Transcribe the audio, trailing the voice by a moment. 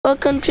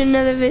Welcome to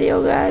another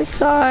video, guys.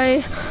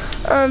 Sorry.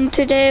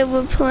 Today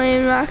we're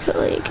playing Rocket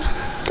League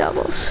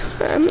doubles.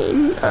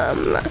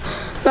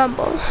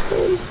 Rumble.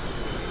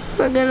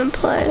 We're gonna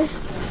play.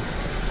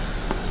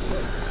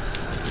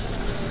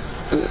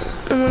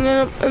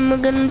 And we're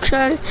gonna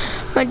try.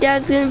 My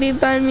dad's gonna be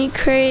buying me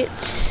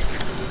crates.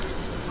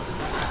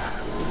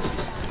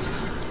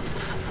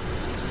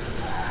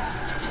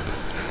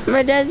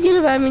 My dad's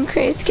gonna buy me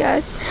crates,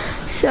 guys.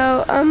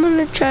 So I'm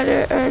gonna try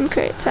to earn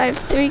crates. I have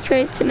 3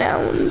 crates now.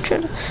 I'm gonna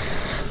try to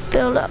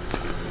build up.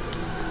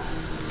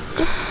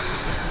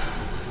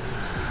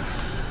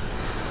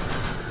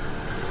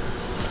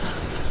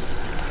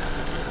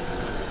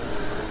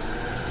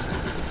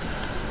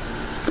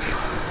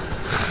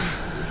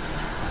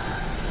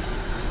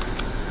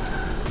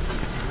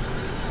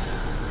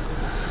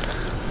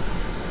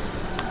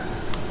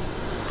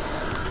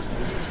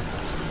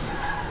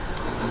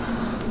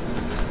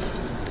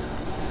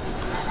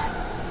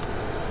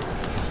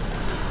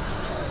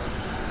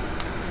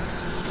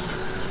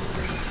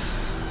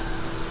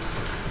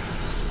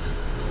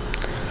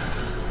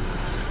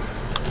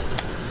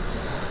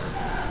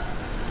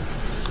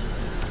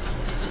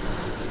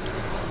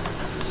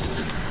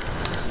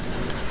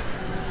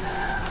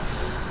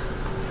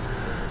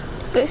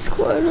 They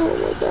scored, oh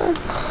my god.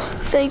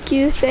 Thank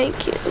you,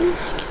 thank you.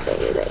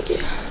 Thank you, thank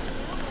you.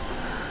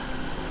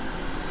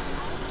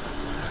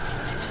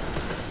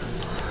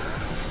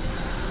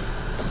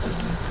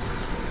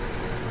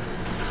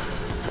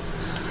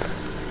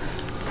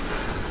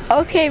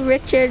 Okay,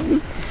 Richard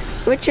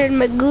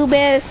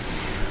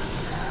Magubis.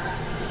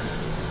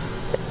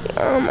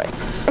 Oh my.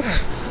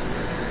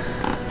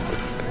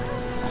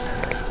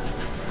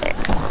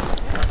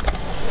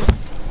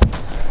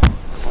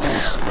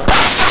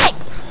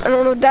 I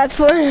don't know what that's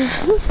for.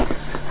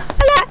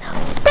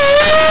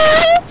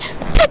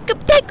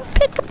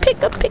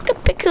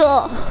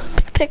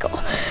 Pickle.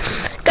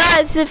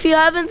 Guys, if you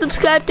haven't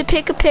subscribed to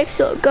Pick a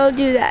Pixel, go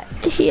do that.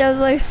 He has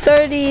like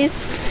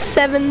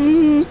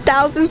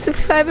 37,000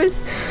 subscribers.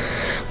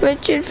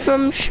 Richard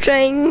from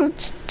straying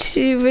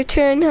to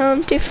return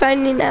home to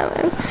finding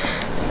out.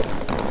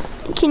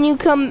 Can you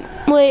come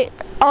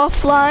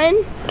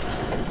offline?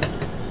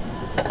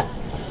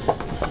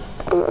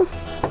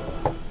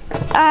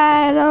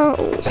 I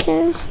don't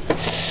care.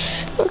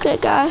 Okay,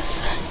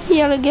 guys, you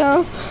gotta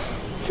go.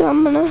 So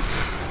I'm gonna.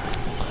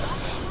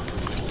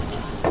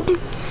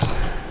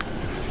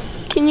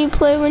 Can you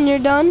play when you're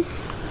done?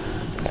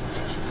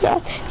 Yeah,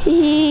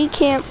 he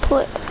can't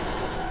play.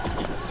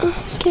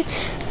 Okay,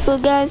 so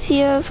guys,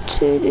 you have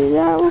to do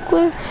that real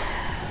quick.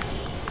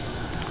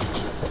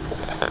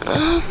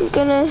 I'm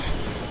gonna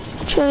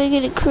try to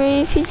get a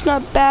crate. If he's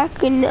not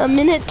back in a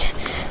minute,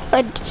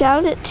 I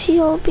doubt it.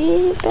 He'll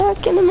be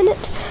back in a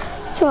minute.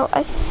 So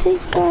I think,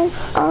 guys,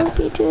 I'll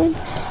be doing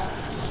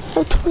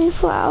a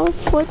 24-hour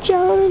fort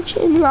challenge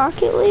in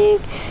Rocket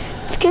League.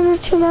 It's gonna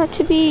turn out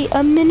to be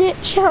a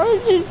minute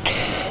challenge.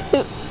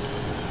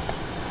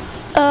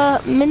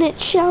 Minute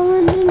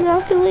challenge in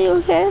Rocket League,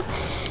 okay?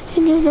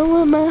 And you know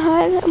where I'm gonna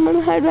hide? I'm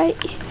gonna hide right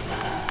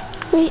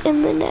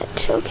in the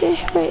net, okay?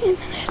 Right in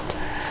the net.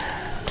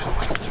 No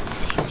one can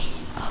see me,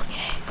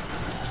 okay?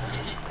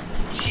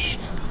 Shh.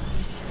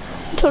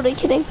 I'm totally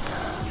kidding.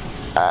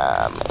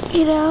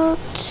 Get out.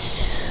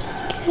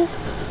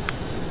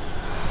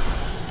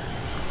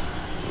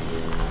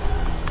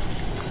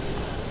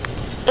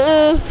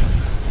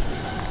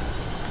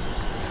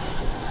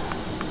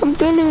 I'm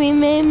gonna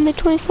rename the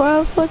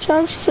 24-hour fort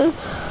challenge to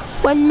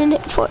 1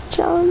 minute fort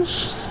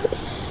challenge.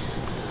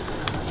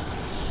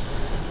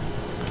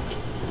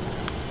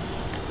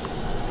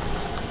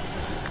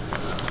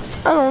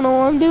 I don't know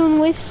what I'm doing,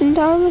 wasting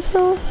time or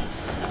so.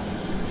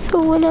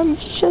 So when I'm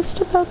just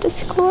about to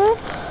score,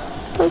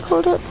 like,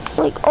 hold up,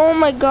 like, oh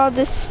my god,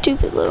 this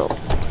stupid little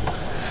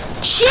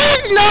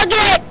cheese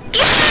nugget!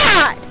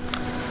 God!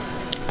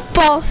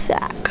 Ball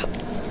sack.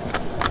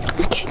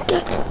 Okay,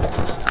 good.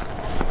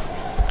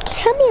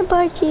 Come here,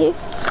 Barbie.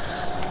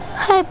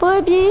 Hi,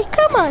 Barbie.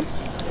 Come on.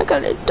 I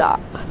got a dog.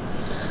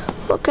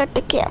 Look at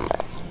the camera.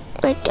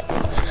 Right there.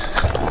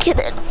 Get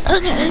it.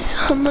 Okay, so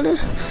I'm gonna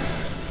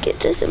get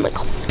this and like,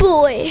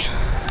 boy.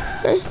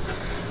 And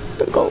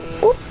go.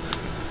 Oop.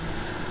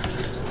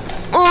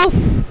 Oh.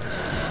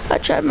 I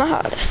tried my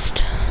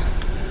hardest.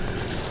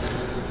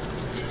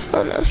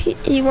 Oh no,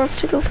 he wants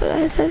to go for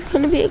that. Is that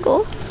gonna be a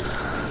goal?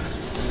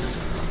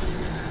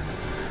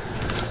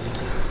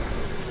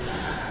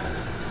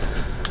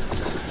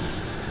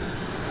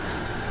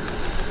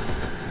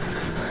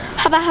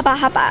 Haba, haba,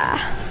 haba.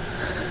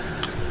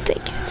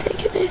 Thank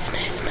you, nice.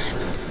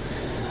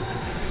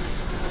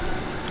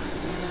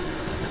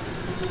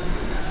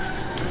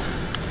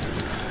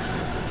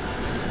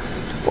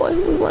 Boy,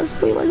 we won.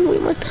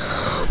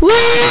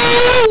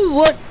 Woo!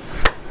 What?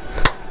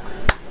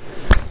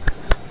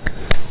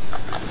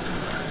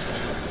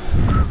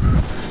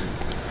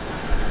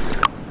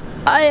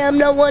 I am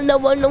no one.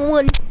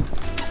 I'm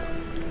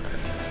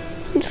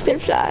just gonna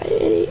fly,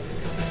 idiot.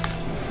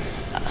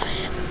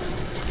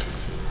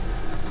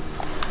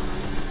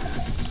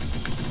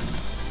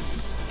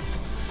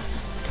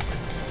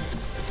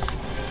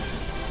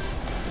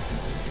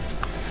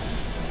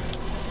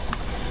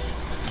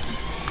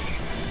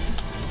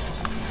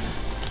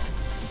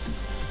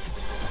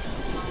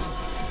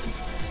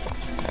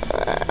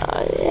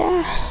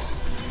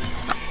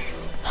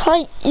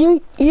 Hi,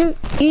 you.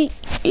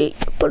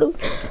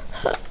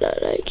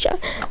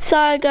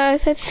 Sorry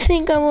guys, I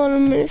think I'm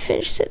gonna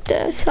finish it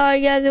there. Sorry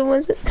guys, it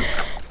wasn't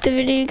the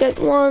video you guys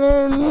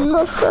wanted.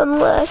 Nothing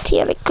left. He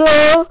had to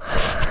go.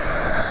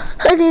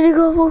 I need to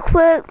go real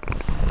quick.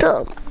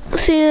 So,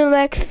 see you in the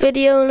next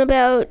video in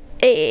about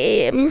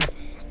 8 AM.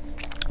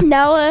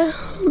 Now,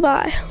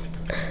 bye.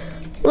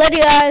 Love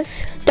you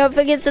guys. Don't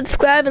forget to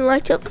subscribe and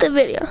like up the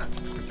video.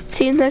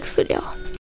 See you in the next video.